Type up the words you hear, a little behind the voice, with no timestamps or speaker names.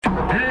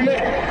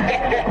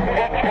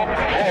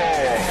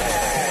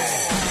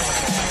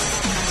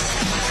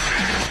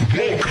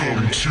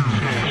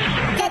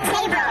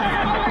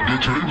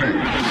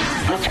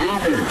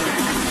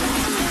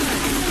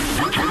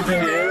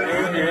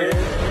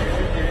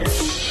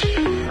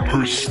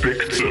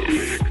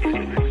Perspective.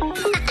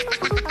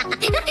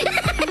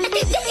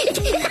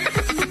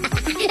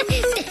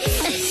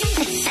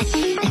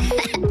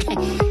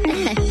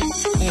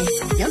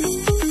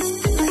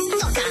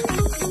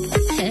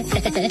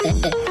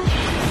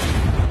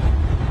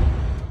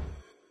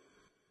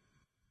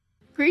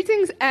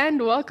 Greetings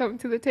and welcome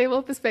to the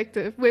Table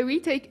Perspective, where we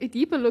take a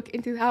deeper look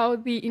into how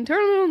the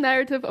internal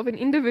narrative of an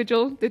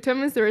individual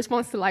determines the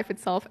response to life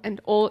itself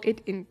and all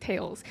it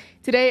entails.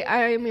 Today,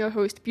 I am your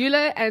host,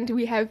 Beulah, and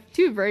we have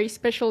two very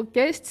special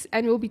guests,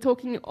 and we'll be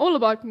talking all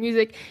about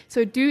music,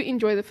 so do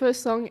enjoy the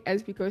first song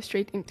as we go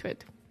straight into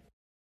it.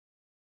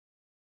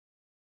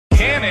 The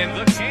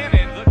cannon.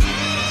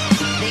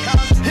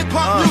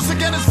 Hip-hop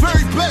music at its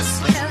very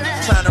best.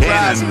 Time to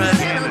rise, man.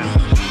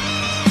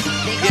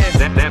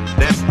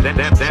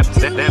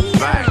 That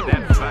fact.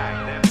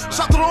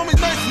 Shout to the homie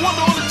Knife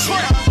Wonder on the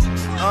track.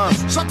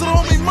 Shout to the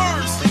homie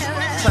Murs.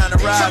 Time to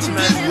Shout rise, to man.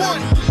 Big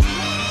One.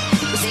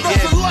 It's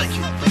nothing like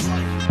it.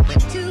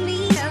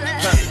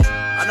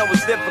 I know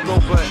it's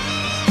difficult, but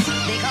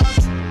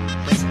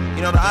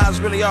you know the odds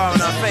really are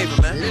in our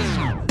favor, man.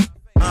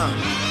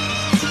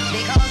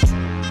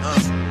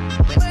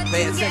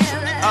 Pay attention.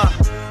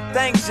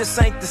 Things just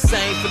ain't the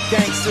same for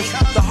gangsters.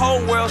 The whole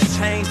world's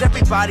changed,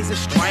 everybody's a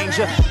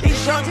stranger.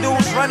 These young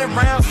dudes running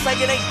around saying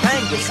they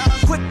bangers.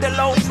 Quick to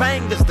load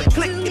bangers, to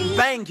click and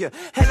bang you.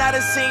 And I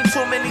done seen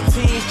too many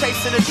teens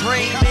chasing a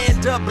dream,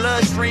 end up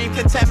bloodstream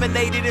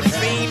contaminated and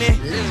fiending.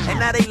 And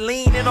now they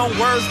leaning on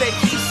words that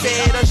he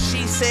said or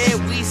she said,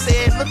 we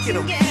said. Look at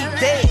him, he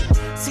dead.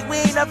 See, we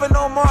ain't never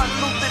known Martin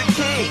Luther the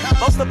King.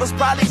 Most of us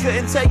probably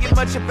couldn't tell you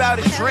much about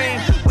his dream.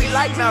 We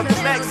like Malcolm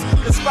X,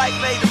 cause Spike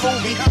made the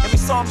movie, and we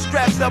saw him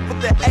strapped up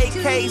with the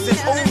AKs and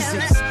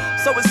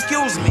Uzis. So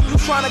excuse me, you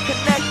trying to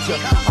connect ya.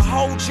 A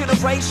whole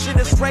generation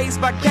is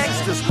raised by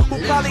gangsters who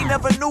probably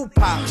never knew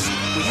Pops.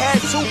 We had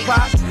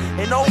Tupac,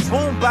 an old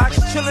boombox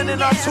chilling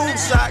in our tube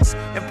socks.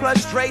 And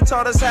plus Dre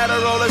taught us how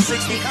to roll a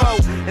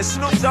 64. And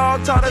Snoop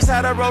Dogg taught us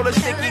how to roll a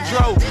sticky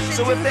dro.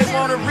 So if they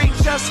wanna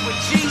reach us with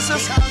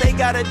Jesus, they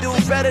gotta do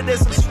better than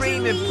some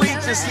screaming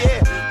preachers,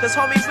 yeah. Cause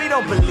homie, we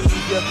don't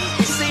believe ya.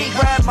 We seen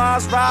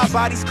grandmas rob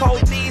bodies,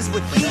 cold knees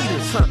with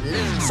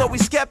heaters, So we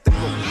skeptical.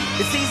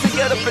 It's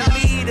easier to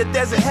believe that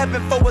there's a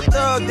heaven for a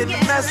thug than to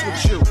mess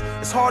with you.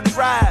 It's hard to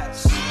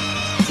rise.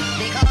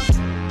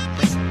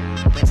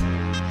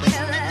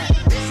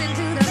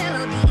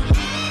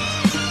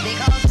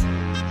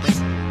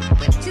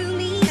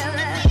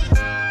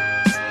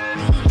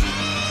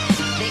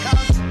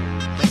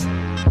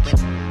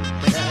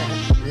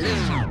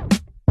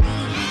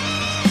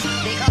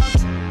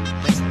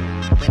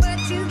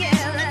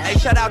 Hey,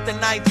 shout out to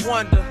Ninth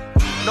Wonder.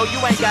 No,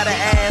 you ain't gotta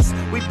ask.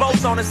 We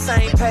both on the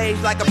same page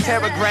like a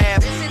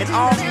paragraph. And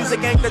all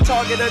music ain't the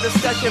target of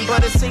discussion,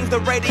 but it seems the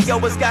radio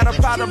has got a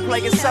problem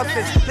playing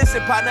substance.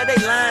 Listen, partner, they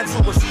lying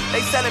to us.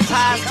 They selling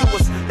pies to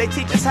us. They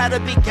teach us how to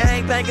be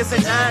gangbangers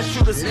and nine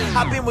shooters.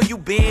 I been where you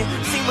been,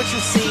 seen what you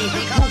seen.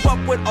 Grew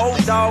up with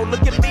old dog,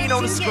 looking mean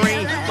on the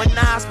screen. When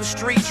Nas was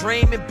street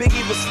dreaming,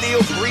 Biggie was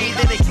still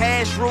breathing, and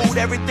Cash ruled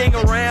everything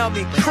around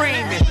me,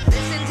 creaming.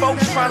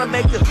 Folks trying to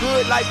make the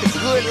hood life the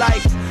good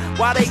life,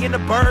 while they in the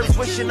burbs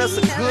wishing us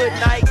a good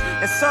night.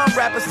 And some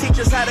rappers teach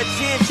us how to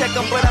chin check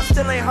them, but I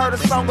still ain't heard a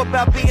song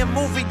about being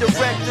movie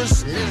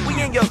directors.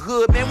 We in your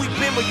hood, man, we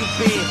been where you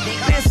been.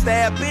 Been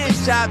stabbed, been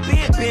shot,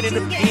 been in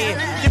the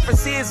pen.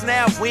 Difference is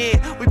now when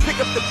we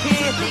pick up the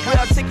pen, we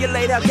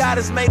articulate how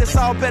God has made us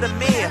all better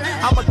men.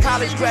 I'm a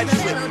college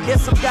graduate,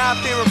 here's some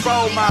God-fearing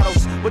role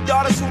models, with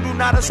daughters who do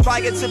not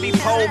aspire to be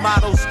pole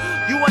models.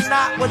 You are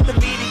not what the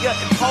media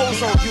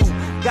impose on you.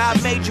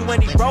 God made you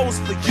and he rose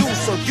for you,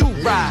 so you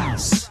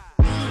rise.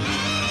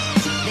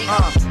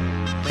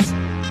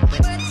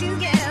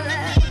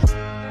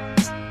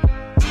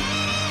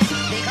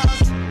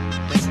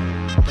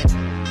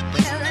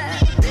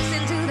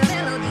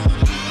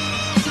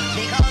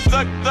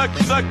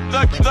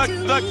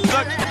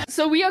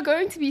 So we are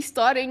going to be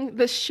starting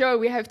the show.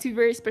 We have two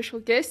very special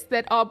guests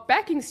that are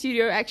back in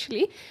studio,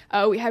 actually.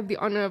 We have the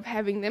honor of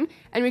having them,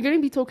 and we're going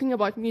to be talking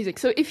about music.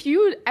 So if you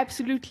would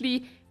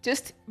absolutely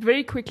just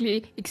very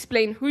quickly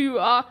explain who you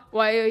are,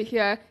 why you're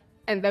here,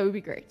 and that would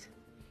be great.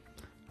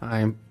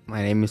 Hi,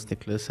 my name is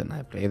Nicholas and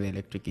I play the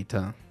electric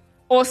guitar.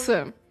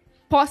 Awesome.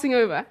 Passing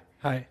over.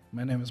 Hi,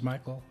 my name is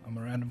Michael. I'm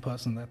a random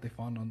person that they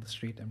found on the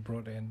street and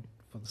brought in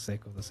for the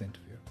sake of this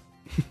interview.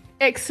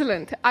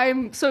 Excellent.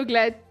 I'm so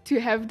glad to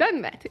have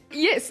done that.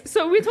 Yes,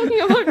 so we're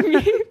talking about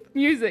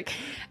music.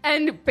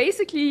 And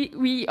basically,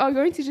 we are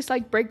going to just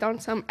break down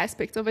some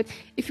aspects of it.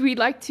 If we'd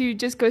like to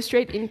just go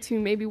straight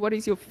into maybe what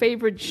is your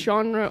favorite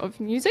genre of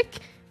music,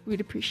 we'd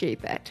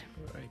appreciate that.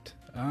 Right.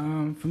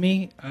 For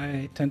me,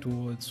 I tend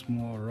towards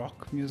more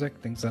rock music,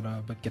 things that are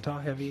a bit guitar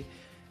heavy,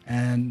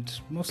 and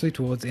mostly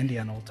towards indie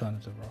and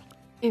alternative rock.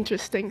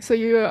 Interesting. So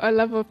you're a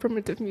lover of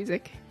primitive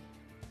music.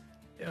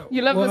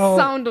 You love the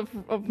sound of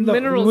no,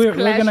 minerals we're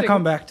clashing. going to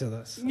come back to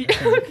this.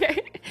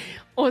 Okay.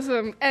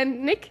 Awesome.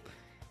 And Nick?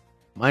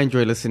 I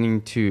enjoy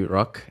listening to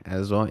rock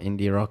as well,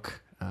 indie rock,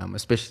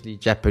 especially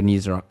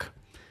Japanese rock.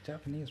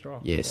 Japanese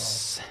rock.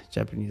 Yes,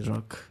 Japanese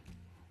rock.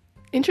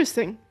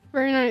 Interesting.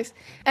 Very nice.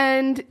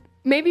 And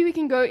maybe we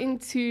can go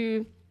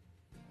into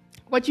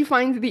what you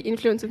find the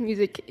influence of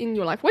music in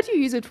your life. What do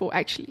you use it for,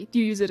 actually? Do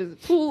you use it as a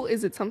tool?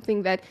 Is it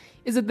something that...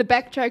 Is it the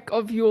backtrack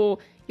of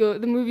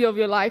the movie of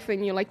your life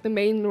and you're like the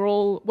main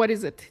role? What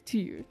is it to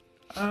you?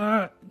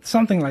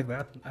 Something like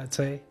that, I'd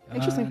say.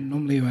 Interesting.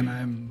 Normally when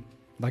I'm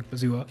like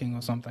busy working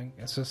or something,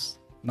 it's just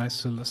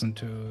nice to listen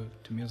to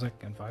music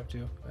and vibe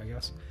to, I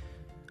guess.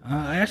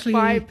 I actually...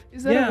 Vibe.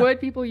 Is that a word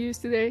people use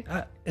today?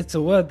 It's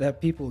a word that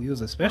people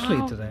use, especially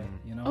Wow. today.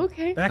 You know,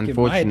 Okay. Back in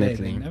my day,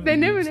 Unfortunately. They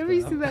never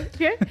used to that.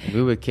 Yeah?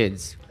 We were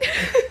kids.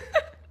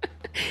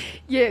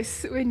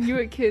 Yes, when you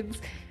were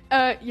kids.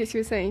 Yes, you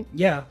were saying.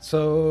 Yeah.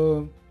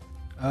 So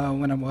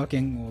when I'm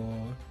working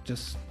or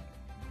just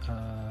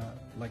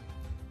like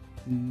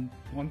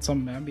want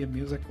some ambient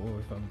music, or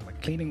if I'm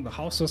like cleaning the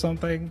house or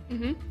something,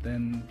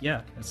 then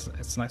yeah,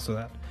 it's nice for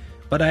that.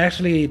 But I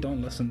actually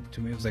don't listen to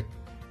music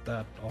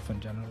that often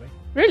generally.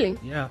 Really?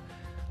 Yeah,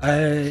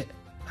 I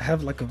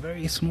have like a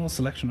very small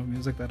selection of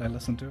music that I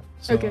listen to.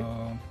 So Okay.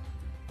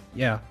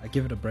 yeah, I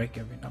give it a break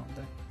every now and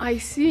then. I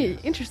see.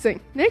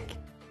 Interesting. Nick?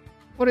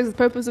 What is the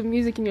purpose of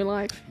music in your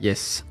life?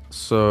 Yes.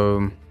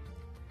 So,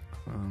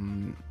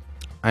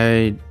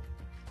 I,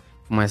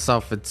 for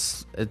myself,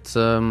 it's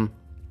a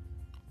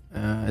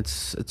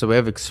way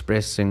of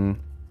expressing,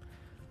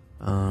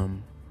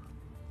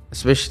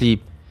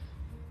 especially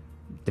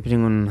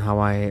depending on how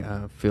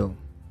I feel.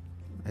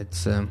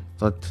 It's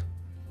not,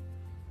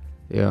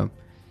 yeah,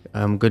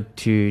 good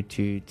to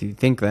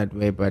think that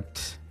way,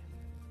 but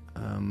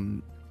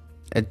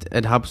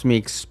it helps me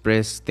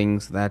express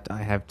things that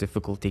I have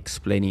difficulty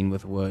explaining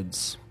with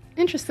words.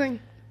 Interesting.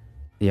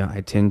 Yeah,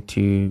 I tend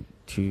to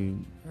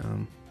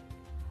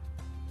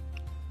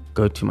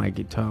go to my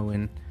guitar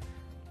when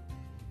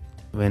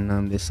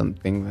there's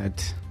something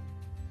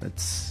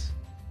that's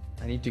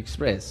I need to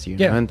express, you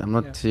know. Yeah, And I'm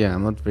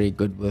not very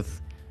good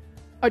with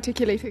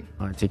Articulating.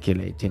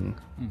 articulating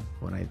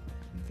what I'm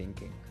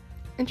thinking.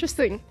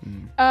 Interesting.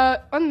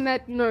 On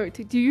that note,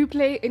 do you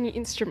play any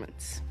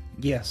instruments?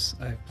 Yes,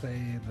 I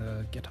play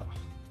the guitar.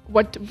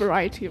 What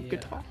variety of Yeah.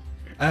 guitar?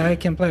 I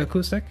can play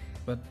acoustic,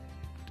 but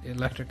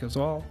electric as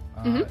well.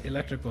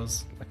 Electric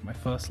was like my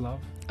first love.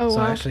 Oh, so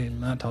wow. I actually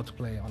learned how to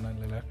play on an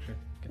electric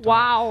guitar.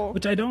 Wow.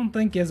 Which I don't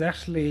think is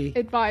actually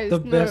Advised, the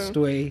no. best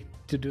way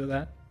to do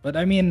that. But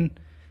I mean,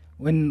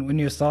 when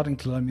you're starting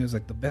to learn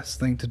music, the best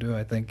thing to do,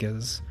 I think,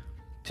 is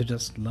to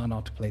just learn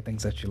how to play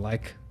things that you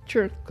like.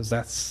 True. Because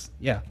that's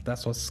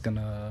what's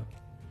gonna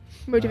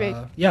Motivate.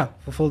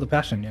 fulfill the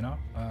passion, you know.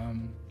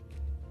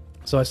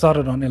 So I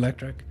started on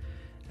electric,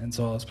 and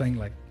so I was playing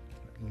like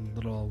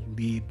little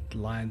lead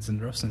lines and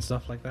riffs and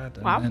stuff like that.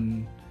 And Wow.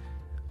 then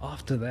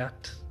after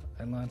that,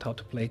 I learned how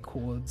to play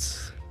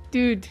chords,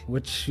 Dude,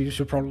 which you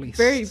should probably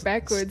very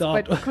backwards,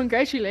 start but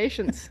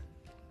congratulations.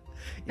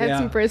 That's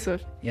Yeah.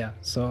 impressive. Yeah,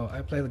 so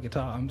I play the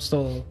guitar. I'm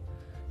still,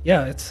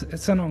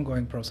 it's an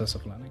ongoing process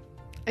of learning.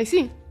 I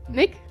see.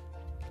 Nick?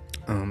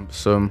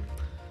 So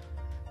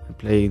I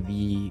play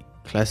the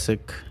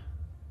classic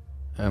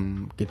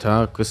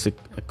guitar,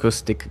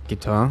 acoustic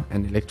guitar,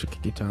 and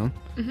electric guitar,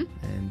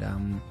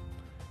 and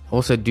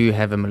also do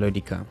have a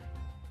melodica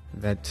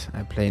that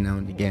I play now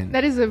and again.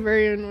 That is a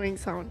very annoying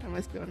sound, I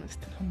must be honest.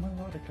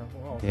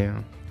 Wow.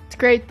 Yeah. It's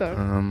great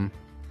though.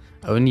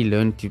 I only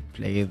learned to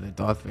play the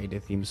Darth Vader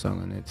theme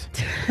song on it,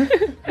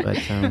 but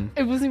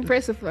It was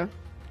impressive though.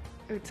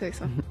 I would say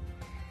so.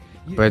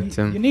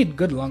 You need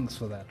good lungs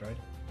for that, right?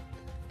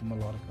 The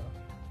melodica.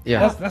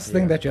 yeah, That's the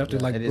thing that you have to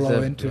like it is blow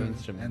a into, blow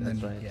instrument, and then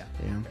that's right.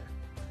 yeah.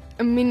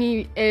 A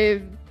mini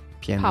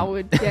Piano.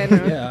 powered piano.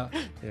 Yeah,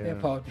 Yeah. air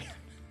powered,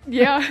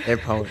 Yeah. Air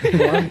powered.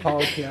 one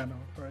powered piano,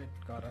 right?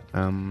 Got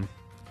it.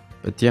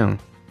 But yeah,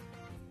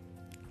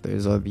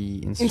 those are the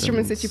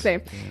instruments That you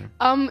play.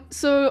 Yeah.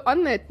 So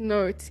on that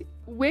note,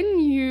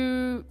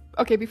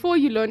 before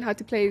you learned how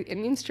to play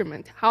an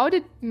instrument, how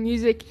did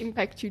music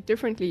impact you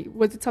differently?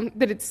 Was it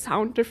did it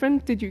sound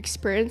different? Did you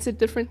experience it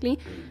differently?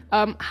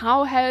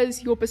 How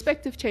has your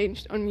perspective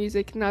changed on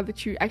music now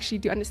that you actually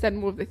do understand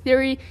more of the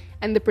theory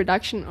and the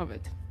production of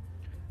it?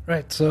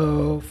 Right.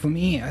 So for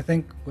me, I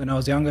think when I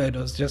was younger, it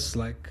was just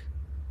like,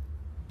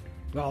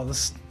 wow,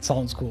 this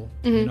sounds cool.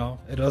 You know,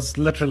 it was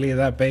literally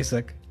that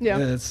basic. Yeah.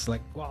 It's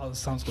like, wow, this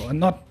sounds cool, and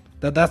not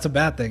that that's a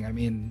bad thing. I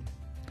mean,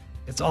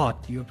 it's art.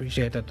 You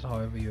appreciate it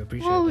however you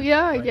appreciate Well, it.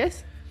 yeah, I right?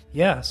 guess.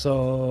 Yeah.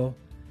 So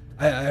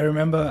I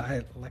remember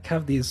I like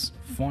have these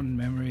fond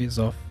memories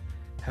of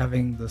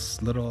having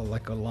this little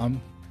like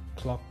alarm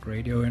clock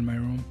radio in my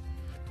room,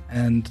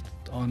 and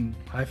on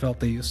Highveld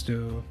they used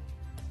to.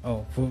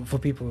 Oh, for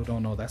people who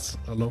don't know, that's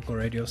a local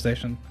radio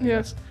station. I Yeah.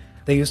 guess.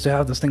 They used to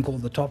have this thing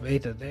called the Top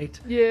 8 at 8.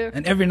 Yeah.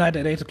 And every night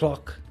at 8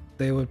 o'clock,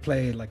 they would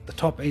play like the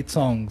top 8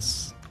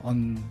 songs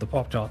on the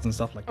pop charts and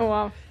stuff like that. Oh,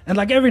 wow. And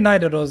like every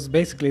night it was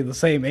basically the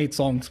same 8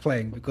 songs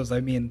playing, because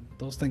I mean,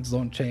 those things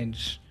don't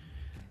change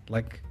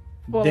like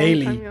For a long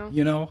daily, time, yeah.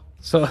 you know?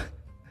 So,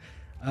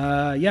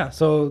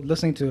 so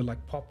listening to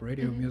like pop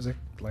radio music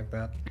like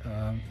that,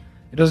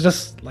 it was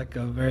just like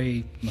a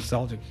very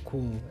nostalgic,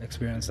 cool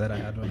experience that I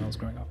had when I was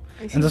growing up.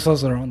 I see. And this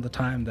was around the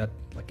time that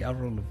like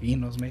Avril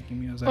Lavigne was making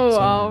music. Oh, so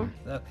wow.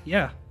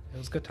 Yeah, it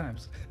was good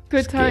times.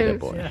 Good Skater times.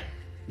 boy.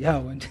 Yeah,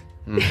 when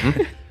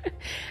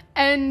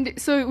And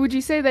so would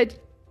you say that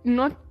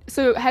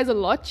has a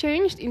lot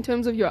changed in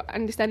terms of your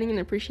understanding and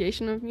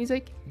appreciation of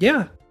music?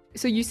 yeah,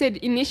 So you said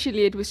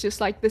initially it was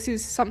just like, this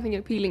is something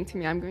appealing to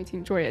me, I'm going to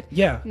enjoy it.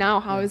 yeah. Now,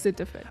 how is it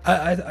different?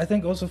 I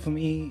think also for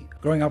me,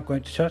 growing up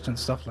going to church and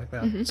stuff like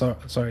that. Mm-hmm. So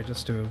sorry,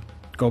 just to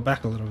go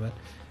back a little bit.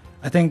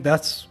 I think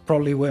that's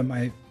probably where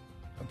my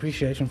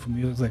appreciation for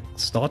music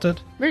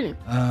started. Really?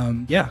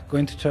 Yeah,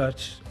 going to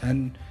church,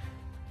 and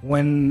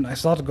when I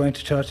started going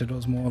to church, it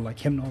was more like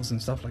hymnals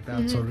and stuff like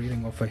that. So Mm-hmm.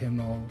 reading off a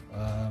hymnal.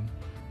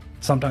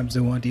 Sometimes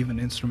there weren't even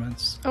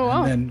instruments. Oh,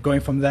 wow. And then going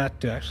from that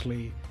to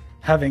actually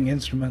having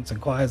instruments and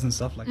choirs and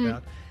stuff like Mm.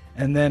 that,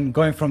 and then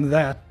going from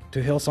that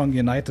to Hillsong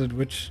United,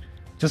 which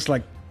just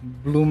like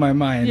blew my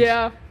mind.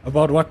 Yeah.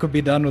 About what could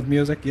be done with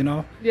music, you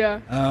know. Yeah.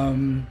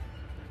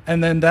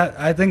 And then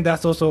I think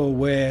that's also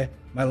where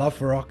my love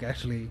for rock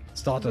actually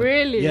started.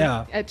 Really?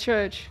 Yeah. At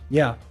church.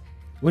 Yeah.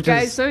 Which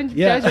Guys, is don't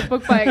yeah. judge a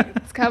book by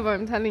its cover,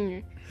 I'm telling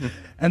you.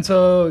 And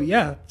so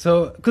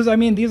because I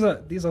mean these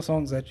are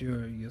songs that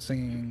you're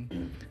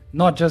singing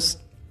not just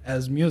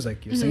as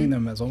music, you're singing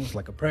them as almost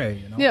like a prayer,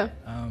 you know. Yeah.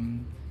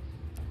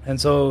 And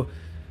so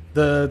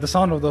the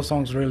sound of those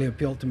songs really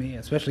appealed to me,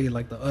 especially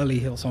like the early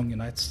Hillsong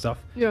United stuff.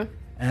 Yeah.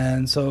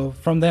 And so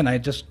from then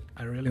I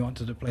really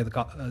wanted to play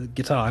the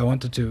guitar. I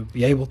wanted to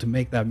be able to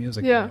make that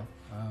music. Yeah. You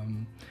know?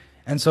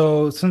 And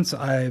so since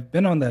I've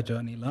been on that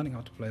journey learning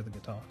how to play the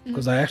guitar,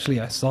 because I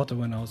started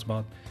when I was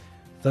about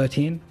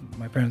 13.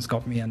 My parents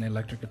got me an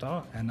electric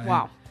guitar, and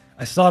Wow.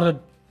 I started.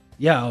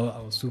 Yeah,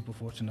 I was super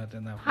fortunate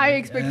in that. High way.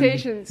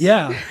 expectations.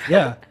 And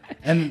yeah,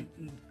 and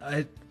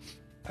I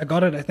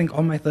got it. I think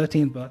on my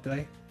 13th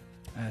birthday.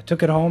 I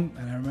took it home,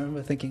 and I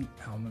remember thinking,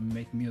 oh, I'm gonna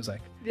make music.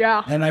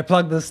 Yeah. And I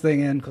plugged this thing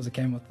in because it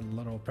came with a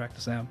little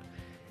practice amp,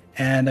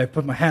 and I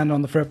put my hand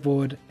on the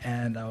fretboard,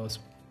 and I was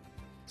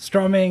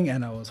strumming,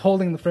 and I was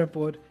holding the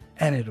fretboard,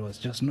 and it was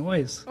just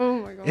noise.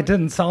 Oh my god. It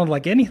didn't sound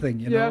like anything,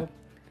 you Yeah. know.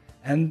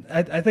 And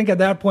I think at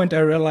that point I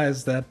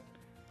realized that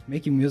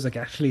making music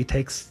actually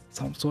takes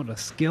some sort of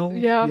skill,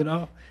 Yeah. you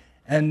know,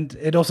 and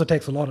it also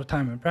takes a lot of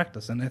time and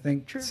practice. And I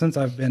think since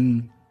I've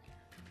been,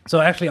 so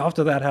actually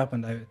after that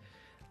happened,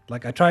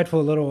 I tried for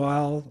a little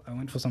while. I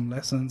went for some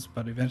lessons,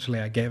 but eventually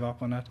I gave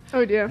up on it.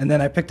 Oh dear. And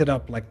then I picked it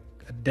up like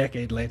a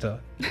decade later,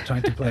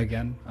 trying to play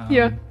again.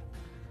 Yeah.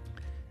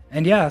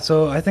 And yeah,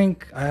 so I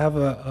think I have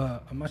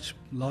a much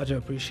larger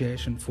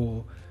appreciation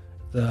for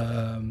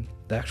the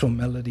actual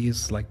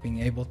melodies, like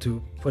being able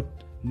to put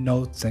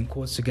notes and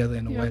chords together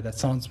in a way that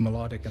sounds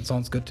melodic and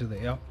sounds good to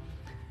the ear.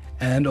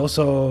 And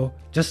also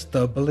just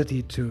the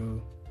ability to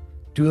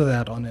do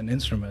that on an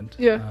instrument.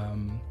 Yeah.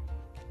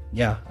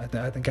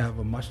 I think I have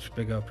a much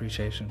bigger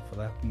appreciation for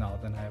that now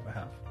than I ever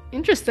have.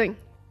 Interesting.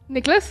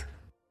 Nicholas?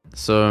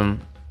 So,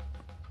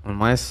 on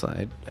my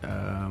side,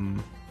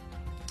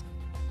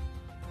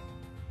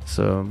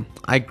 so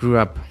I grew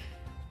up.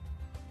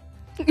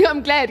 Yeah,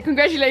 I'm glad.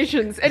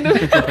 Congratulations. And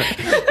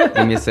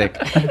Give me a sec.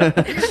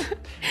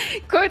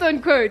 quote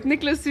unquote,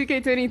 Nicholas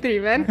Suke 23,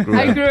 man.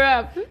 I grew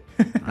up.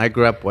 I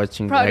grew up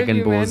watching Proud of Dragon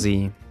you, Ball man.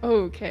 Z.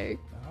 Okay.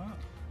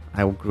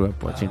 I grew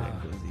up watching Dragon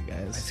Ball Z,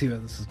 I guys. see where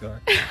this is going.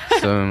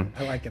 So,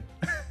 I like it.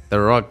 The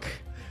Rock.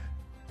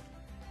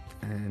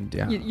 And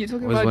yeah. You're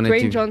talking always about wanted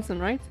Dwayne to- Johnson,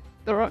 right?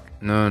 The Rock.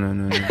 No.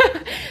 I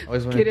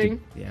always wanted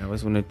Kidding. I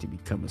always wanted to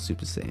become a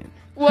Super Saiyan.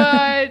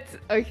 What?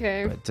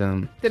 Okay. But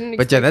Didn't but yeah,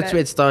 expect that's that.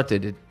 where it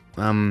started.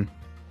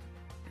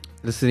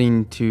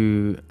 Listening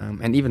to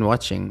and even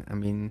watching. I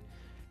mean,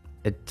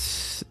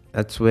 that's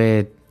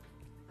where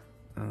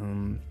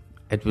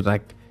it would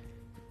like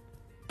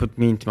put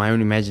me into my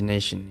own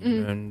imagination,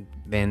 you know, and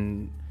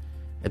then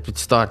it would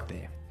start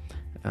there.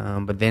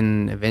 But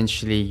then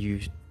eventually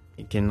you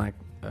can like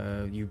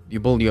you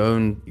build your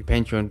own, you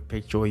paint your own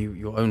picture, or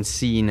your own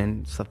scene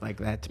and stuff like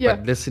that. Yeah.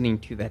 But listening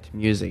to that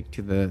music,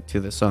 to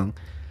the song,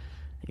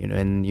 you know,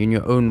 and you're in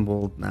your own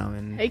world now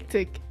and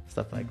Hectic.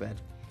 stuff like that.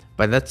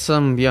 But that's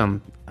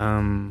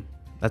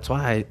that's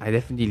why I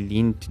definitely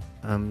leaned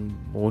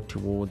more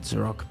towards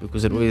rock,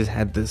 because it always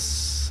had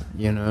this,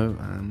 you know,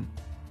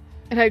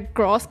 It had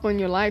grasp on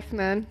your life,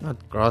 man. not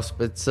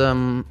grasp. It's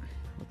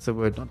what's the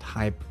word? Not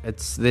hype.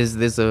 It's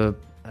there's a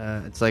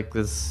it's like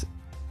this,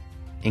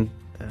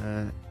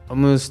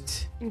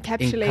 almost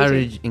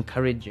Encapsulating.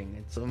 encouraging.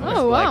 It's almost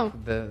Oh, wow.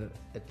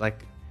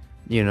 like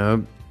you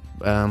know,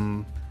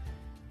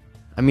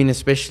 I mean,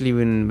 especially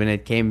when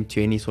it came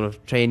to any sort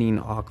of training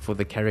arc for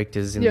the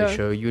characters in Yeah. the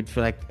show, you'd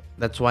feel like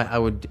that's why I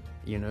would,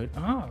 you know,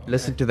 Oh,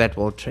 listen to that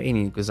while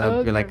training, because I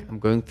would be like, Okay. I'm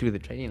going through the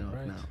training arc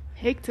Right. now,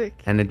 Hectic.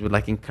 and it would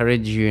like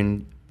encourage you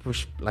and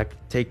push, like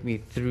take me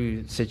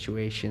through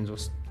situations or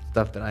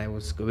stuff that I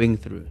was going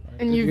through,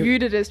 And you you-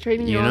 viewed it as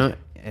training you your know,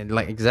 and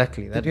like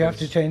exactly that. Did you have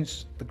to was-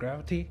 change the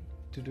gravity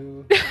to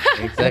do.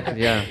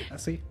 Exactly, yeah. I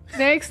see.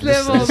 Next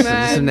level, Just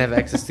man. didn't have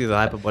access to the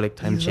hyperbolic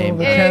time He's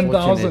chamber, over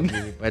 10,000.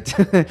 unfortunately.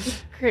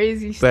 But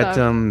Crazy stuff.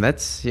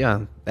 that's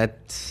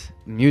that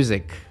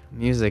music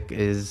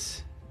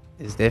is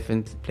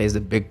definitely plays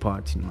a big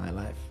part in my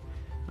life,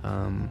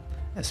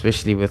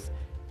 especially with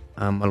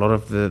a lot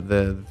of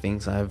the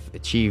things I've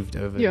achieved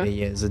over Yeah. the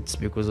years. It's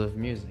because of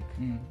music.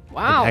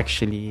 Wow. It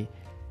actually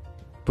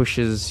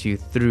pushes you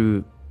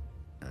through,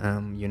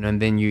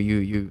 and then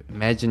you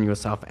imagine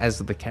yourself as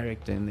the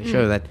character in the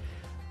show. That,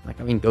 like,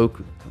 I mean,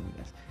 Goku.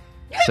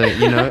 So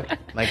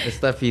like the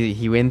stuff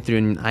he went through,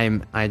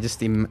 and I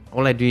just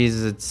all I do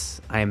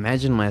is I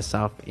imagine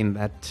myself in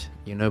that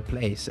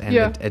place, and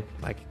Yeah. it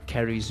like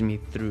carries me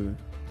through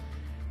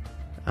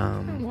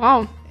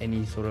Wow.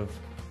 any sort of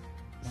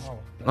Wow,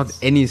 not that's-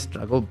 any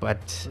struggle,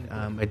 but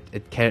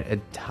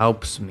it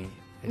helps me.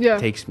 It Yeah.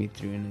 takes me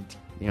through, and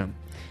it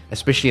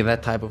especially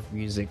that type of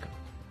music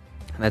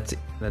that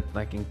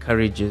like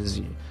encourages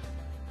you.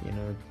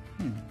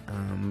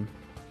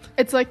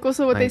 It's like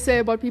also what they Like- say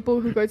about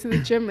people who go to the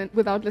gym and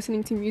without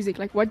listening to music.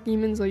 Like, what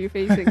demons are you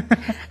facing?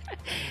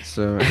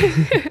 So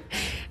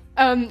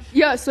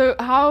Yeah. So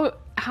how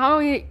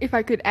if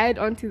I could add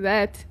on to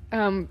that,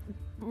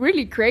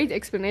 really great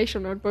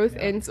explanation on both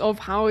ends of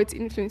how it's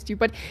influenced you.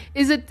 But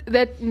is it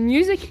that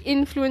music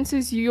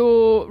influences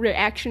your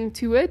reaction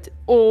to it,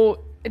 or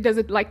does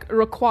it like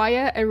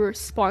require a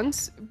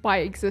response by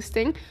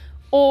existing,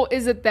 or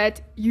is it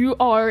that you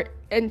are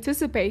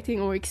anticipating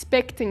or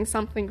expecting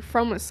something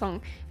from a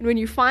song, and when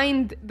you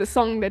find the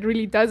song that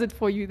really does it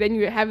for you, then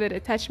you have that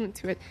attachment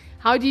to it?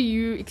 How do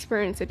you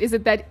experience it? Is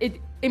it that it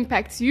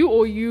impacts you,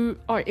 or you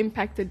are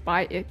impacted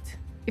by it,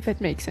 if that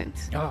makes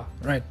sense? Ah,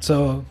 right.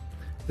 So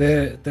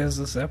there's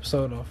this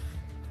episode of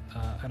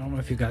I don't know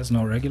if you guys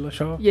know Regular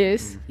Show.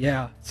 Yes.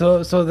 Yeah.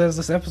 So there's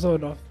this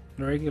episode of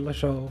the Regular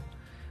Show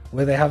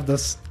where they have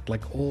this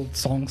like old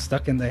song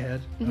stuck in their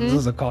head. And this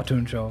is a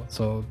cartoon show.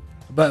 So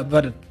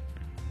but it,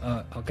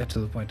 I'll get to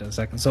the point in a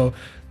second. So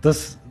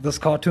this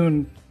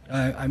cartoon,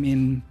 I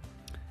mean,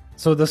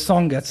 so the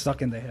song gets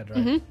stuck in their head,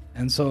 right?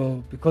 And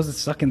so because it's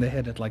stuck in their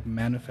head, it like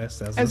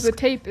manifests as As this, the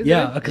tape, is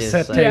yeah, it? a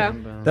cassette I tape Yeah.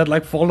 remember. that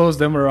like follows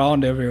them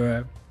around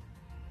everywhere.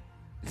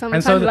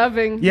 Summertime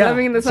loving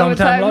in the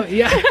summertime.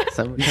 Yeah.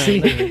 Sometimes,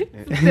 See?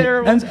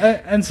 Terrible.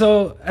 And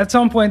so at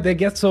some point they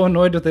get so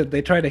annoyed with it,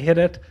 they try to hit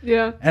it,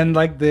 Yeah. and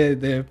like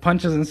the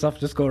punches and stuff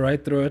just go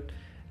right through it.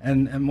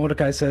 And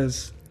Mordecai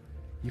says,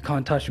 "You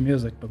can't touch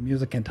music, but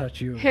music can touch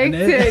you." And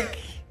Hectic.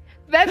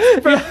 That's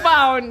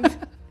profound.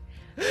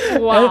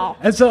 Wow.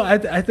 And so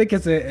I think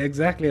it's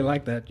exactly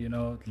like that.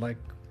 Like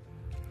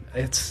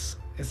it's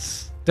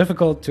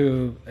difficult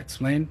to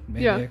explain,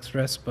 maybe Yeah.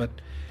 express, but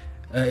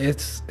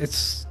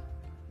it's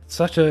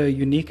such a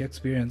unique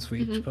experience for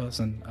each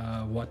person,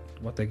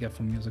 what they get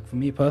from music. For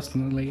me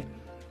personally,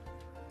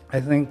 I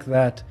think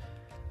that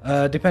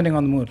depending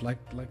on the mood, like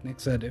Nick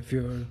said, if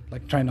you're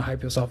like trying to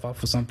hype yourself up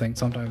for something,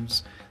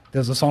 sometimes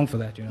there's a song for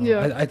that.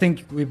 Yeah. I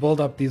think we build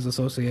up these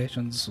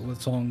associations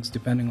with songs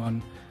depending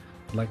on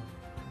like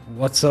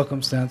what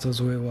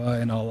circumstances we were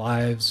in our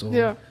lives, or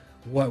Yeah.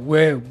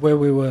 where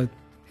we were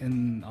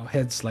in our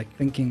heads, like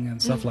thinking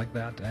and stuff like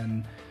that.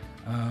 And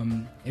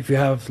if you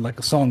have like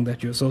a song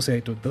that you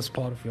associate with this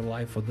part of your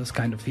life or this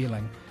kind of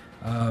feeling,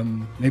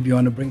 maybe you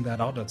want to bring that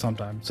out at some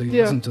time. So you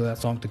Yeah. listen to that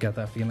song to get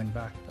that feeling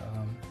back.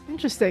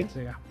 Interesting. So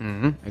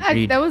yeah.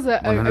 agreed. That was a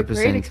 100%.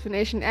 great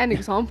explanation and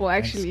example,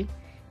 actually.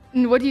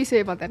 And what do you say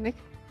about that, Nick?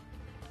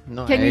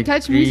 No, Can I you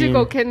touch agree. music,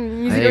 or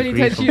can music I only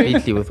agree touch you?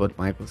 completely with what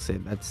Michael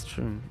said. That's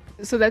true.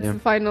 So that's Yeah. the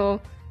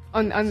final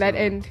on that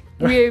end.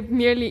 We're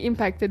merely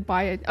impacted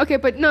by it. Okay,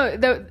 but no,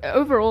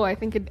 overall, I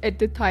think it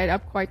did tie it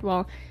up quite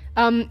well.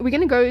 We're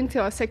going to go into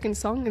our second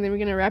song, and then we're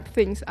going to wrap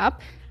things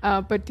up.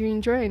 But do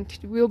enjoy, and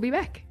we'll be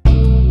back.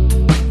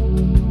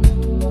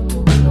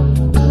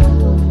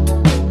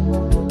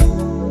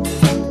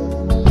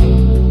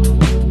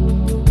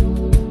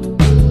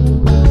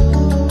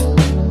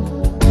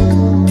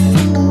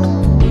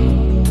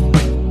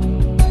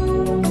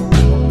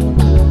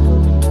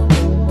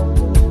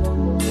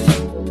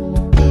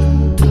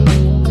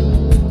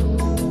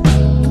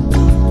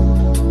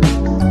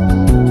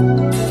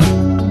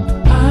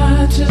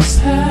 I just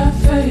have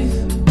faith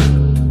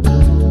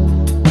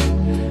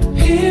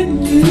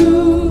in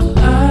you.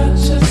 I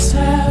just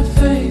have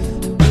faith.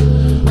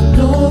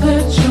 Know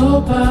that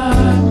you're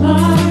by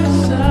my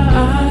side.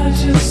 I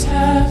just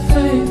have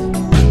faith.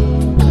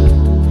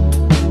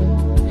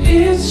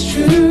 It's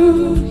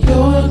true,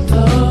 your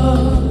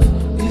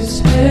love is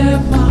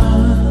heaven.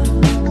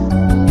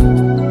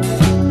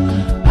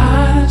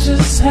 I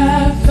just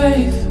have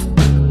faith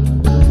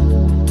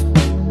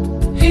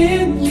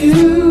in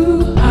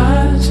you.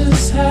 I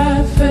just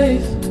have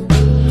faith.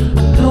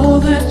 Know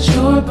that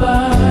you're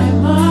by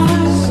my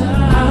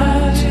side.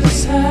 I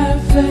just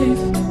have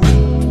faith.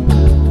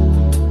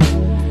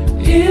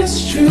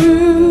 It's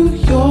true,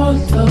 your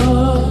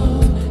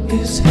love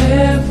is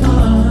heaven.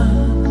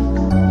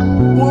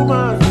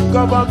 Woman,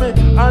 cover me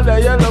under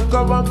your love,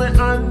 cover me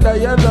under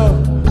your love.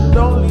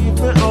 Don't leave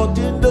me out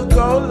in the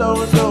cold,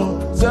 oh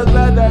no. So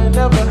glad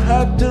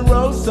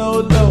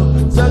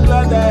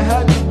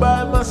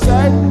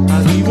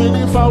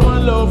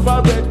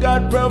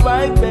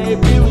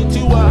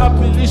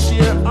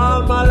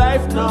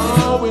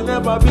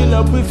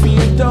up, we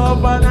feel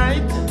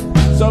overnight.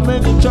 So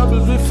many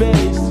troubles we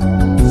faced.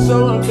 So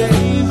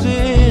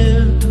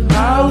amazing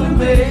how we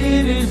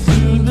made it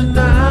through the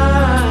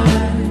night.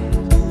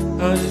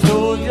 I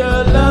know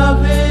your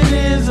loving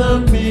is a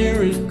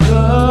miracle.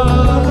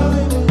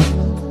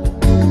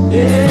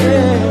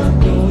 Yeah,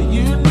 no,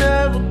 you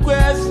never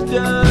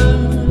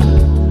questioned.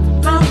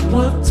 Not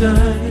one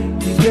time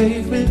you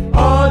gave me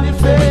all your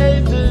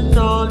faith and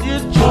all your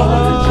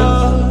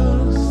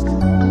trust.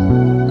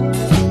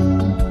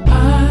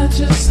 I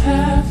just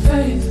have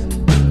faith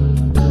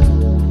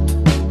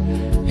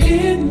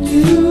in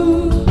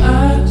you.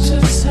 I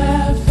just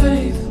have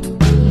faith.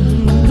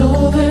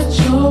 Know that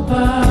you're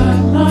by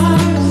my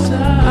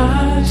side. I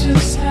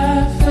just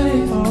have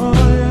faith. Oh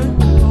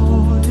yeah,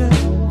 oh yeah.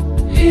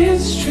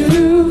 It's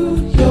true,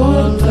 your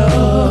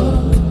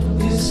love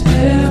is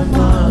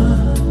heaven.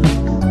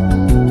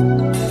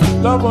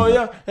 Love how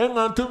you hang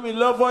on to me,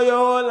 love how you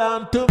hold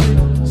on to me.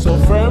 So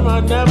firm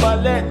and never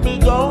let me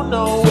go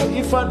nowhere.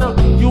 If I know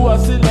you are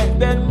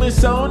selected, me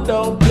sound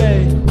don't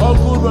play. All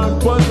good one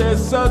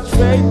possess such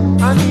faith.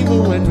 And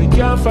even when we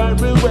can't find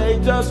the way,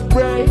 just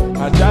pray.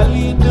 I shall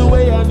lead the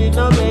way and it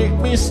not make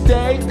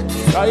mistake.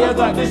 Oh, you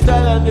got the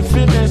style and the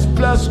finesse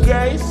plus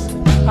grace.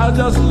 I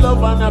just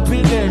love and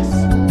happiness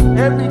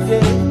every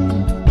day.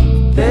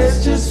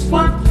 There's just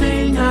one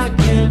thing I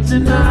can't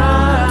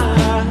deny.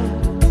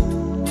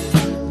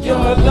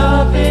 Your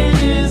loving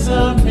is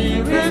a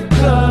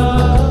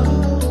miracle.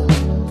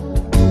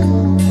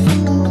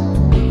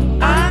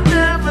 I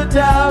never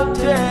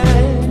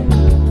doubted.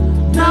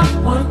 Not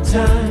one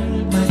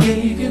time I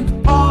gave you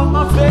All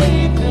my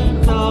faith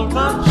and all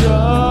my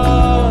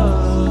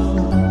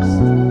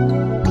trust.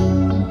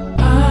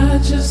 I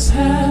just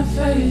have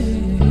faith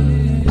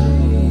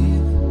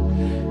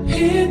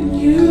in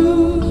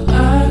you.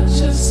 I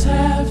just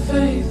have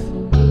faith.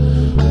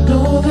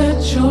 Know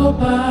that you're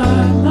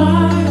by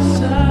my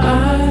side.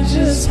 I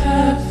just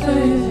have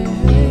faith.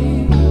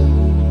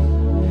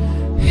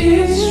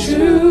 It's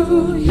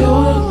true,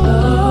 your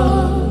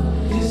love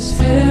is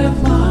heaven.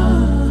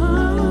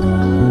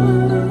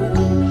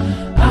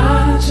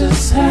 I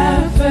just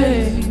have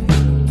faith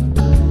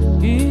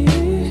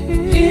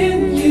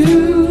in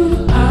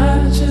you.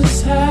 I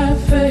just have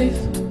faith.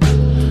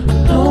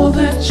 Know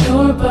that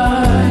you're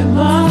by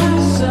my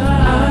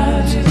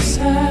side. I just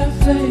have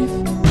faith.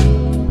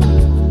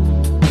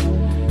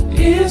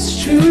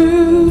 It's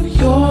true,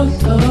 your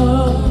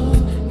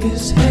love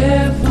is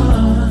heaven.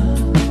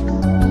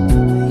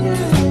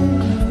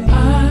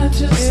 I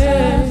just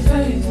have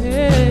faith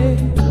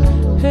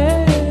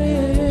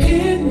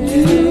in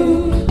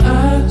you.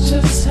 I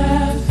just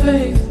have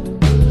faith.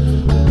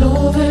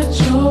 Know that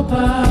you're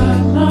by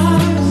my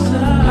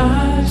side. I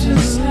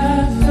just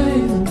have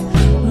faith.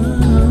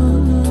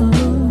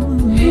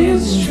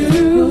 It's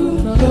true,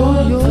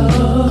 your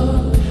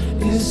love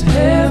is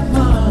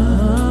heaven.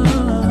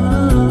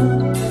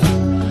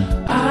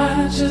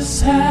 I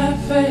just have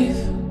faith.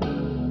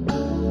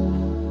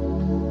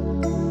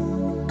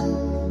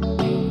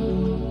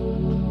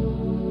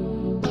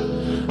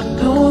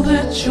 Know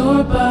that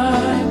you're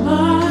by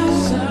my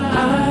side.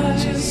 I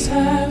just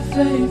have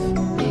faith.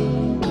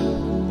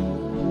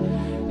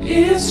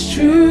 It's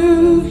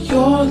true,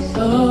 your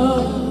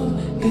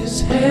love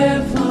is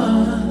heaven.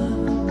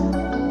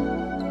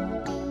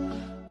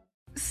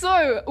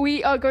 So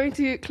we are going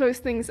to close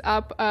things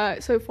up.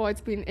 So far,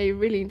 it's been a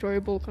really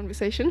enjoyable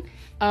conversation.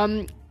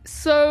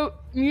 So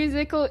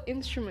musical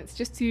instruments,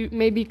 just to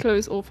maybe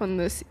close off on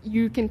this,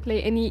 you can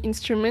play any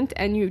instrument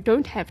and you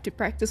don't have to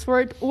practice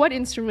for it. What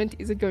instrument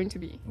is it going to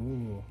be?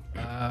 Ooh,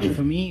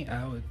 for me,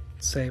 I would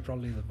say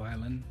probably the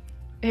violin.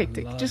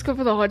 Hectic. love- Just go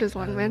for the hardest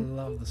one, I man.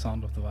 love the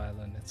sound of the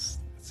violin. It's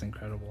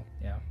incredible.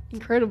 Yeah.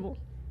 Incredible.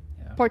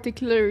 Yeah.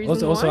 Particular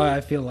reason Also, why?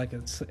 I feel like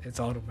it's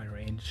out of my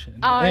range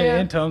Ah, yeah.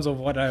 in terms of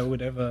what I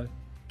would ever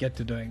get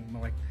to doing.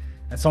 Like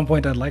at some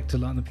point, I'd like to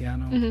learn the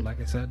piano, Mm-hmm. like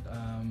I said,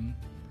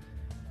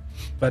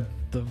 but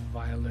the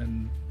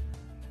violin,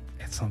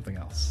 it's something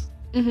else.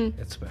 Mhm.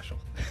 It's special.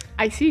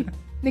 I see.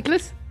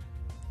 Nicholas?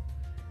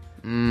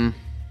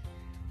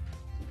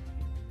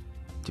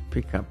 To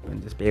pick up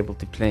and just be able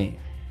to play.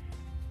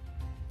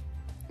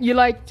 You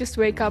like just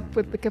wake up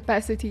with the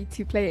capacity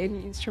to play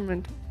any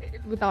instrument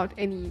without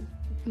any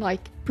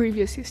like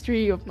previous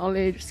history of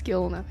knowledge,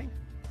 skill, nothing.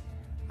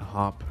 A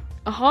harp.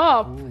 A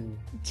harp. Ooh,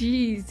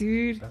 Jeez,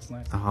 dude. that's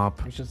nice. A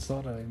harp. We should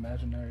start an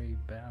imaginary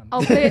band.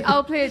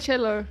 I'll play a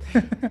cello.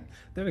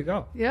 There we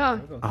go. Yeah.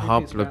 There we go. A Three-piece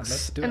harp band. looks-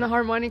 Let's do And it. a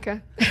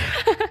harmonica.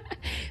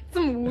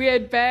 Some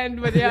weird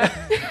band, but yeah.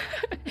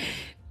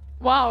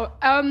 Wow.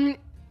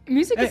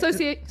 Music Hey,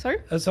 associate. Sorry?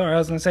 Sorry, I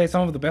was gonna say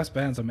some of the best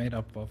bands are made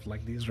up of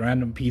like these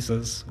random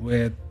pieces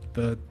where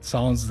the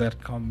sounds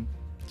that come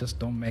just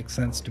don't make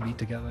sense to be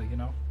together, you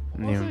know?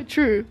 Also Yeah.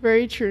 true,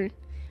 very true.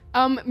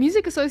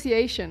 Music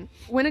association.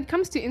 When it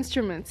comes to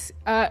instruments,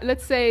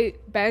 let's say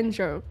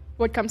banjo.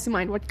 What comes to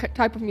mind? What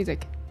type of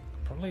music?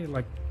 Probably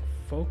like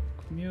folk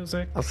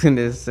music. I was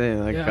gonna say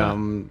like Yeah.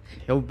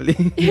 hillbilly.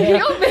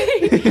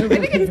 Hillbilly. I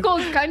think it's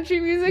called country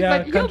music,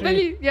 Yeah, but country.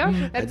 hillbilly. Yeah,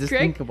 I that's just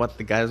correct. think about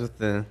the guys with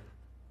the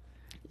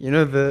You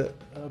know the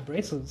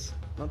Braces.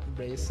 not the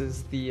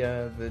braces, the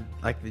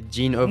like the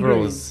jean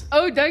overalls.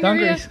 Oh,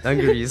 dungarees.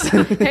 Dungarees.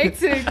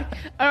 Hectic.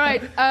 All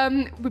right.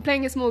 We're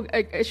playing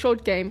a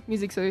short game,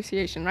 music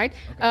association, right?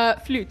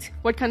 Flute.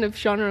 What kind of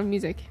genre of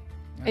music?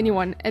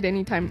 Anyone at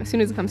any time, as soon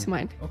as it comes to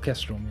mind.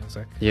 Orchestral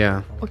music.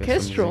 Yeah.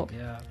 Orchestral.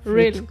 music. Yeah.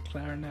 Really? Flute,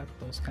 clarinet,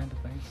 those kind of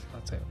things.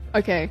 That's it.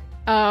 Okay.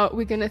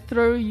 We're gonna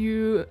throw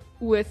you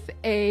with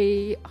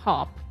a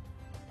harp.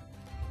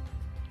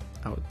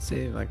 I would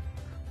say like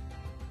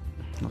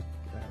not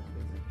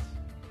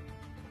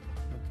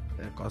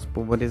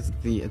gospel. What is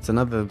the? It's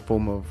another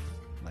form of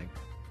like.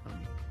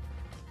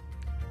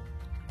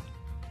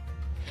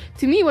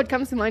 To me, what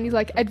comes to mind is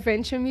like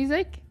adventure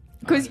music,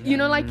 because you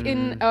know, like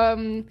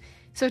in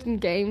certain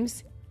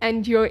games,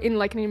 and you're in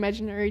like an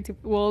imaginary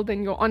world,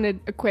 and you're on a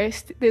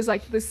quest. There's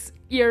like this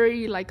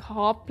eerie like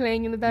harp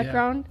playing in the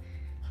background.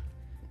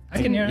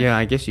 I can hear. Yeah,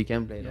 I guess you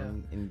can play it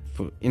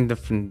in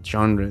different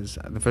genres.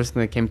 The first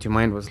thing that came to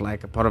mind was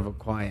like a part of a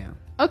choir.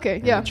 Okay,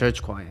 in yeah. a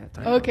church choir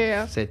type Okay, of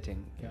yeah.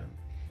 setting. Yeah.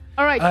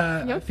 All right.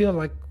 I Yep. feel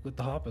like with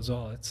the harp as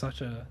well, it's such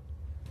a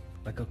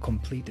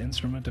complete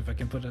instrument, if I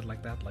can put it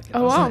like that. Like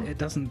it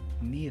doesn't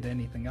need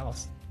anything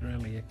else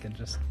really. It can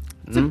just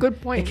It's a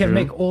good point. it can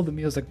make all the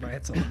music by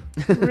itself.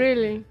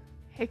 Really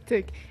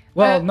hectic.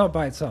 Well, not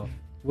by itself,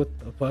 with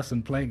a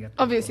person playing it.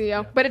 Obviously,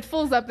 yeah. But it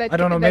fills up that. I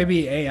don't know. that-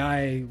 Maybe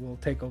AI will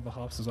take over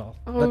harps as well.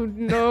 Oh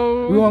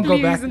no! We won't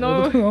please, go back.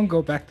 No. We won't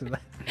go back to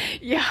that.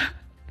 Yeah.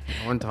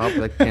 I want a harp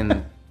that can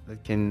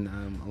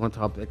I want a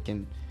harp that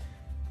can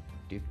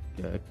do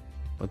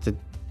what's it,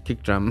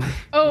 kick drum.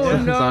 Oh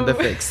no! Sound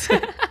effects.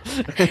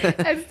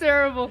 That's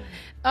terrible.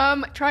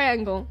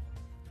 Triangle.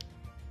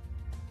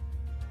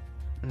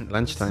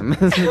 Lunchtime.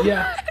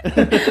 Yeah.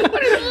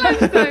 What is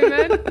lunchtime,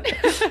 man?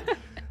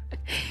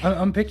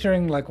 I'm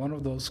picturing like one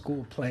of those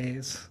school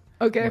plays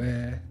Okay.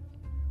 where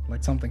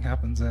like something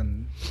happens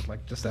and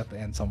like just at the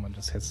end someone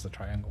just hits the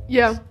triangle.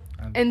 Yeah.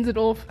 And Ends it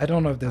off. I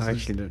don't know if this I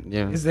actually don't.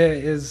 Yeah. is There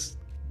is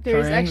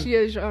triangle actually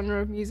a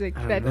genre of music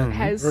that know.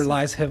 has.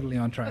 relies heavily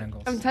on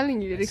triangles. I'm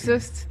telling you, it I see.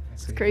 exists. I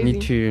It's see. I crazy.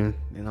 need to.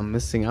 And I'm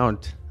missing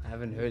out. I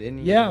haven't heard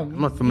any. Yeah, I'm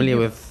not me familiar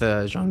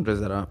neither. with genres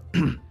that are.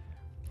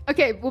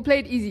 Okay, we'll play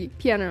it easy.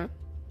 Piano.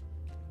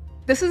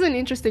 This is an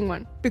interesting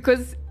one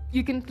because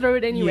you can throw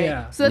it anyway.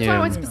 Yeah. So that's why I Yeah.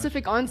 want Pretty much.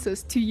 specific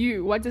answers to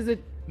you. What does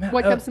it? Man,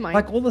 What comes to mind?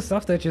 Like all the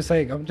stuff that you're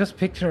saying, I'm just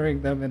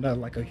picturing them in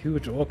like a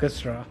huge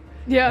orchestra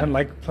Yeah. and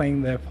like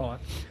playing their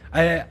part.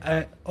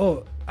 I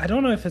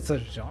don't know if it's a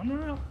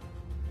genre,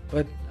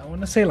 but I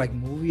want to say like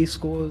movie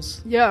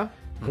scores Yeah.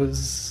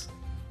 because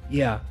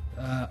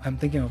I'm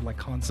thinking of like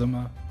Hans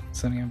Zimmer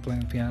sitting and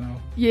playing piano.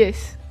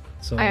 Yes.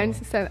 So I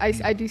understand.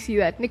 I do see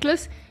that.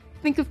 Nicholas,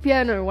 think of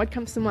piano. What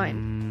comes to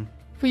mind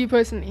for you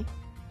personally?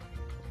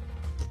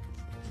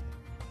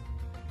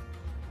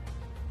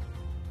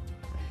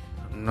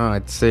 No,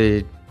 I'd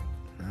say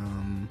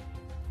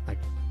like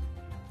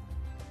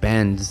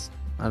bands.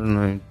 I don't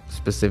know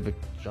specific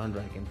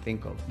genre I can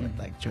think of, but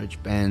like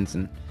church bands,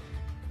 and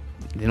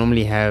they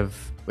normally have.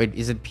 Wait,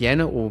 is it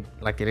piano or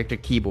like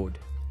electric keyboard?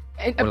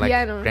 A Or like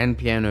piano. grand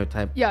piano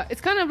type? Yeah,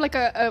 it's kind of like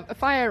a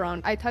fire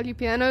round. I tell you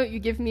piano, you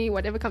give me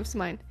whatever comes to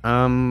mind.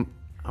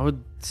 I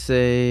would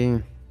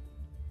say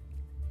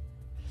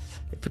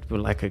if it were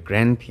like a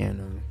grand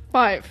piano,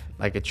 5.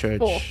 like a church,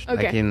 4, like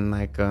okay. in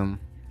like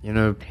you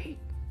know, the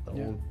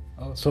Yeah. old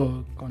Oh,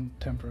 so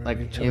contemporary like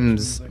church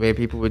hymns music. where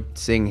people would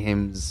sing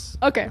hymns.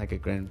 Okay. Like a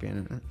grand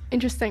piano.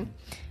 Interesting.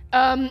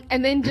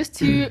 And then just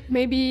to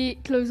maybe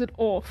close it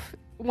off,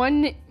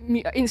 one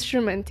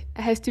instrument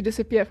has to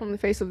disappear from the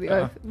face of the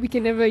earth. We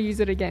can never use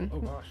it again. Oh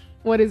gosh,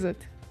 What is it?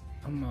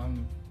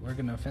 we're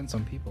gonna offend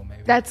some people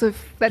maybe. That's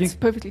Give-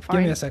 perfectly fine.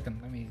 Give me a second.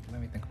 Let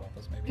me think about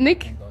this. Maybe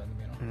Nick? I can go in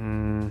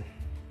the middle.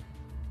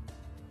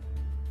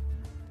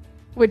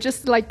 We're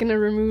just like gonna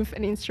remove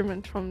an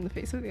instrument from the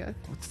face of the earth.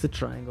 What's the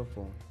triangle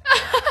for?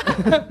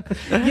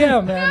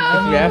 Yeah, man.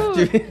 I mean, We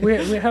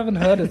have to. we haven't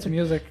heard its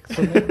music,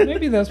 so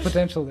maybe there's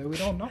potential there. We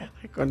don't know.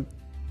 I can't.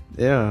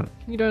 Yeah.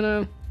 You don't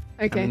know.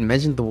 Okay. I mean,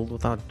 imagine the world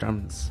without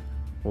drums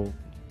or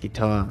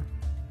guitar.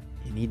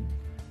 You need,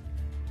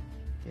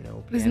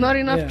 There's piano. not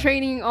enough Yeah.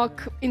 training or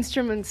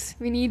instruments.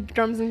 We need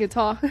drums and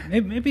guitar.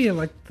 Maybe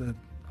like the.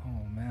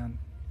 Oh man,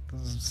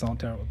 this is sound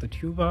terrible. The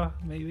tuba,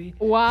 maybe.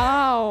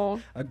 Wow.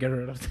 I'll get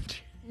rid of the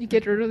tuba. You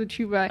get rid of the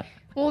tuba.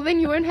 Well, then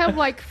you won't have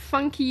like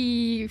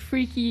funky,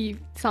 freaky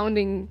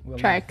sounding We'll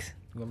tracks.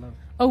 We'll love.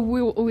 Oh,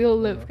 we'll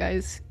live,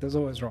 guys. There's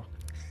always rock.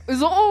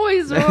 There's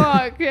always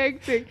rock.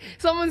 Hectic.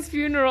 Someone's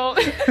funeral.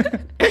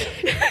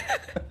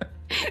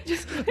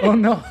 Just Oh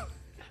no.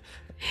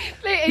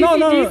 play ACDC No,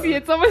 no, no.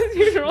 at someone's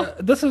funeral.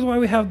 This is why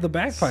we have the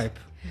bagpipe.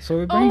 So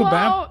we bring Oh, the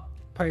wow.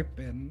 bagpipe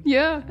in.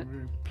 Yeah. And we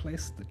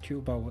replace the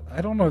tuba with.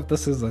 I don't know if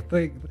this is a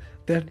thing.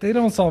 They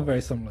don't sound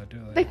very similar, do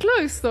they? They're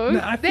close though. No,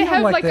 I They feel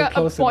have like like they're a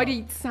close enough.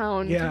 bodied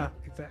sound. Yeah,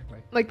 exactly.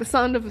 Like the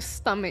sound of a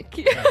stomach.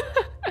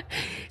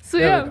 So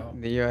There yeah.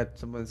 we go. You're at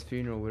someone's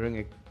funeral wearing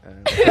a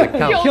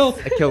Kilt.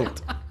 a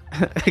kilt.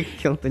 A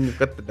kilt, and you've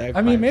got the bagpipes.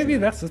 I mean, maybe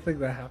and- that's the thing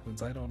that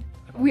happens. I don't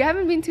We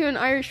haven't been to an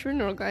Irish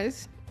funeral,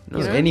 guys. No,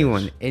 you know?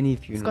 anyone, any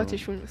funeral.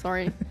 Scottish funeral,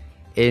 sorry.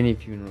 Any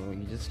funeral,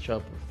 you just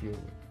chop a few.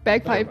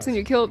 Bagpipes and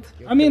you're killed.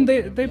 I mean,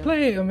 they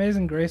play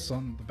Amazing Grace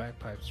on the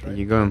bagpipes, right? There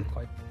you go.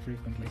 Quite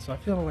frequently, so I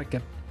feel like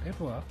it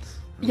works.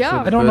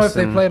 Yeah. I don't know if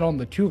they person- play it on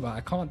the tuba.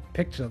 I can't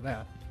picture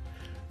that.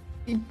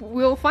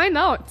 We'll find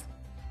out.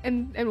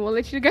 And we'll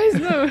let you guys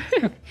know.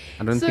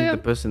 I don't So, think yeah. the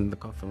person in the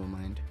coffin will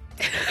mind.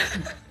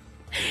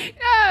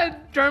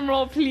 Drum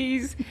roll,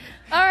 please.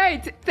 All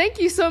right. Thank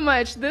you so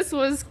much. This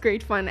was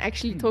great fun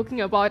actually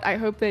talking about. I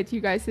hope that you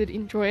guys did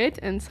enjoy it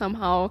and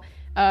somehow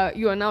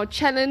you are now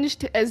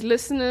challenged as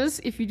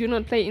listeners, if you do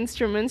not play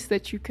instruments,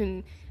 that you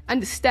can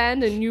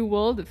understand a new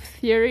world of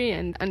theory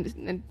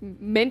and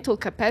mental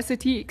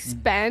capacity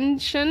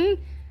expansion.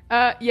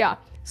 Yeah.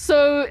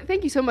 So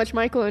thank you so much,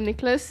 Michael and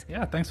Nicholas.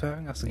 Yeah, thanks for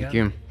having us again.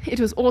 Thank you. It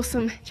was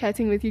awesome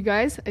chatting with you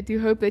guys. I do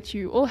hope that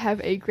you all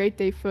have a great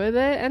day further,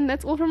 and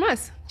that's all from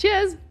us.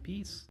 Cheers!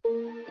 Peace.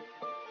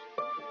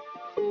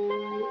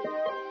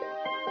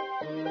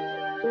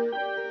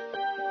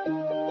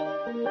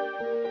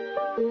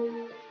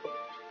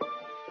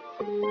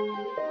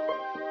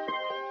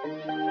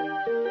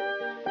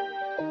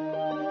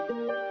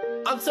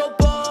 I'm so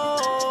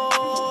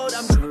bold,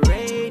 I'm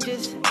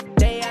courageous.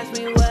 They ask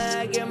me where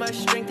I get my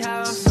strength, how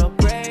I'm so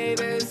brave.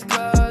 It's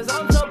 'cause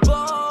I'm so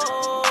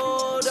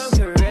bold, I'm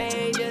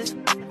courageous.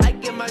 I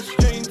get my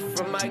strength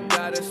from my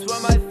God, that's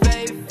where my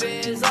faith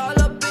is. All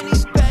up in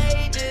these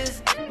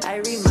pages, I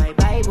read my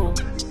Bible.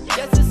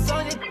 Yes, it's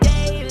on it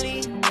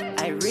daily,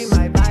 I read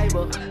my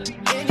Bible.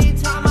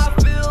 Anytime I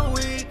feel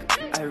weak,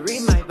 I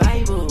read my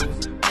Bible.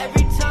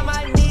 Every time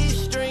I need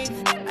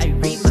strength, I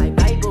read my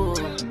Bible.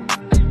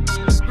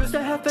 Used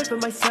to have faith in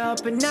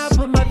myself, but now I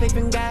put my faith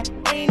in God.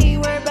 Ain't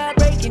anywhere about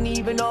breaking,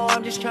 even though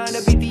I'm just trying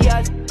to beat the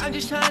odds. I'm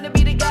just trying to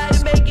be the guy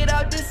to make it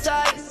out this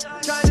side.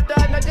 Trying to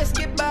thrive, not just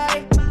get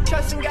by.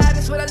 Trust in God,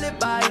 that's what I live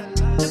by.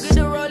 Look at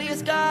the road,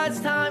 it's God's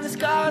time, it's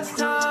God's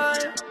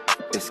time.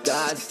 It's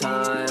God's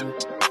time.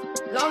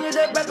 Long as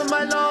there's breath in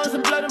my lungs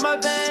and blood in my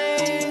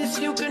veins,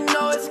 you can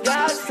know it's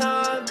God's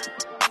time.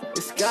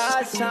 It's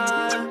God's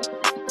time.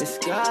 It's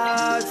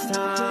God's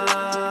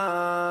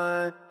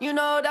time. You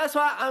know that's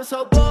why I'm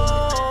so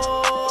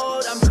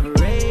bold. I'm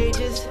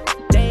courageous.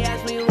 They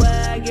ask me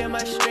where I get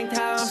my strength,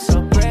 how I'm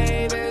so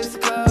brave. It's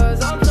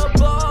 'cause I'm so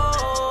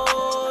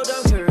bold.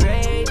 I'm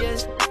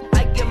courageous.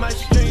 I get my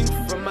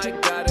strength from my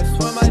God. That's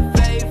where my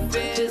faith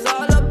is.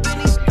 All up in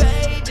these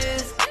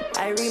pages,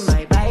 I read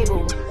my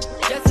Bible.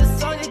 Yes,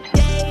 it's on it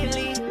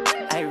daily.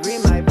 I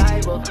read my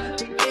Bible.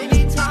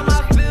 Anytime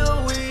I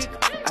feel weak,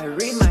 I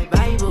read my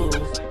Bible.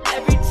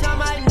 Every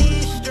time I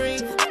need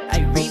strength,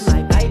 I read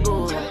my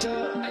Bible.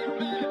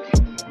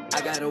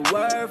 I got a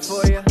word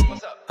for you.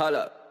 Hold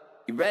up,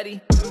 you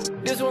ready?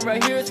 This one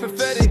right here is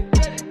prophetic.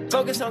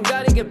 Focus on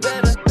God and get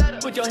better.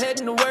 Put your head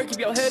in the work, keep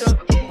your head up.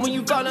 When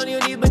you fall on your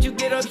knees, but you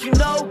get up, you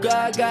know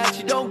God got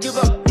you. Don't give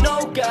up.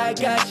 No, God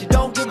got you.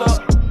 Don't give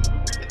up.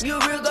 You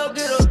a real go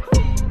get up.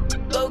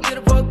 Go get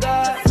up for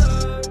God.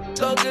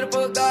 Go get up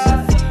for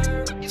God.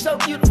 You're so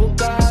beautiful,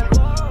 God.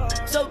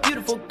 So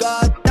beautiful,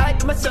 God. Died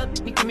to my son,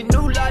 he gave me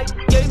new life.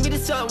 Gave me the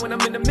sun when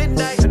I'm in the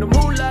midnight, and the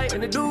moonlight,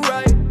 and the do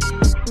right.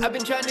 I've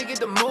been trying to get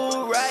the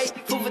mood right.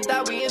 Food for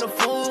thought, we in a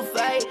full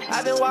fight.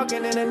 I've been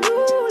walking in a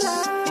new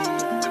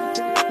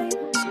light.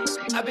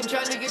 I've been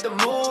trying to get the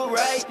mood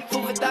right.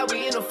 Food for thought,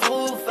 we in a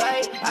full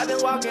fight. I've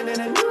been walking in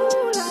a new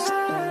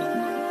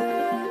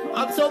light.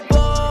 I'm so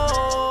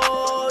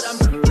bold, I'm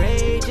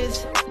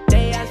courageous.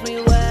 They ask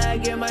me where I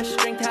get my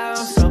strength, how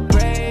I'm so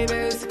brave.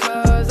 It's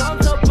 'cause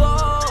I'm so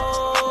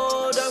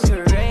bold, I'm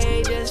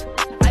courageous.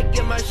 I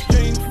get my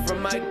strength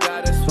from my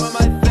God, that's where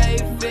my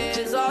faith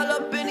is. All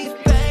up in these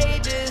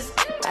pages,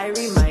 I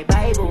read my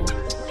Bible.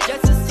 Yes,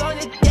 it's on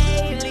it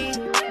daily,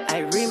 I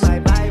read my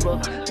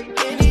Bible.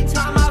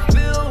 Anytime I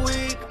feel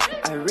weak,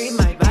 I read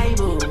my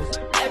Bible.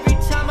 Every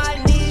time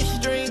I need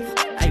strength,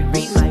 I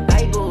read my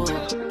Bible.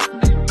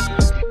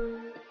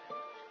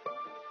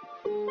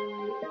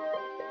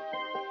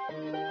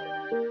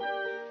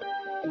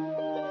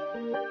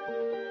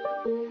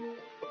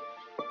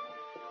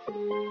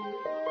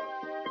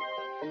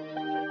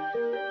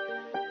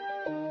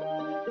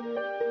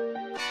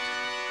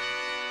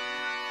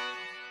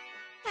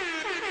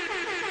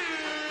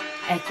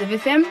 Active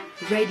FM,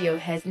 radio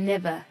has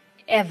never,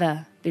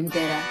 ever been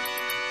better.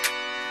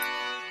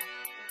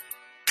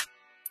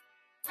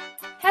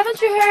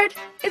 Haven't you heard?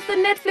 It's the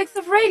Netflix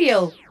of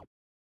radio.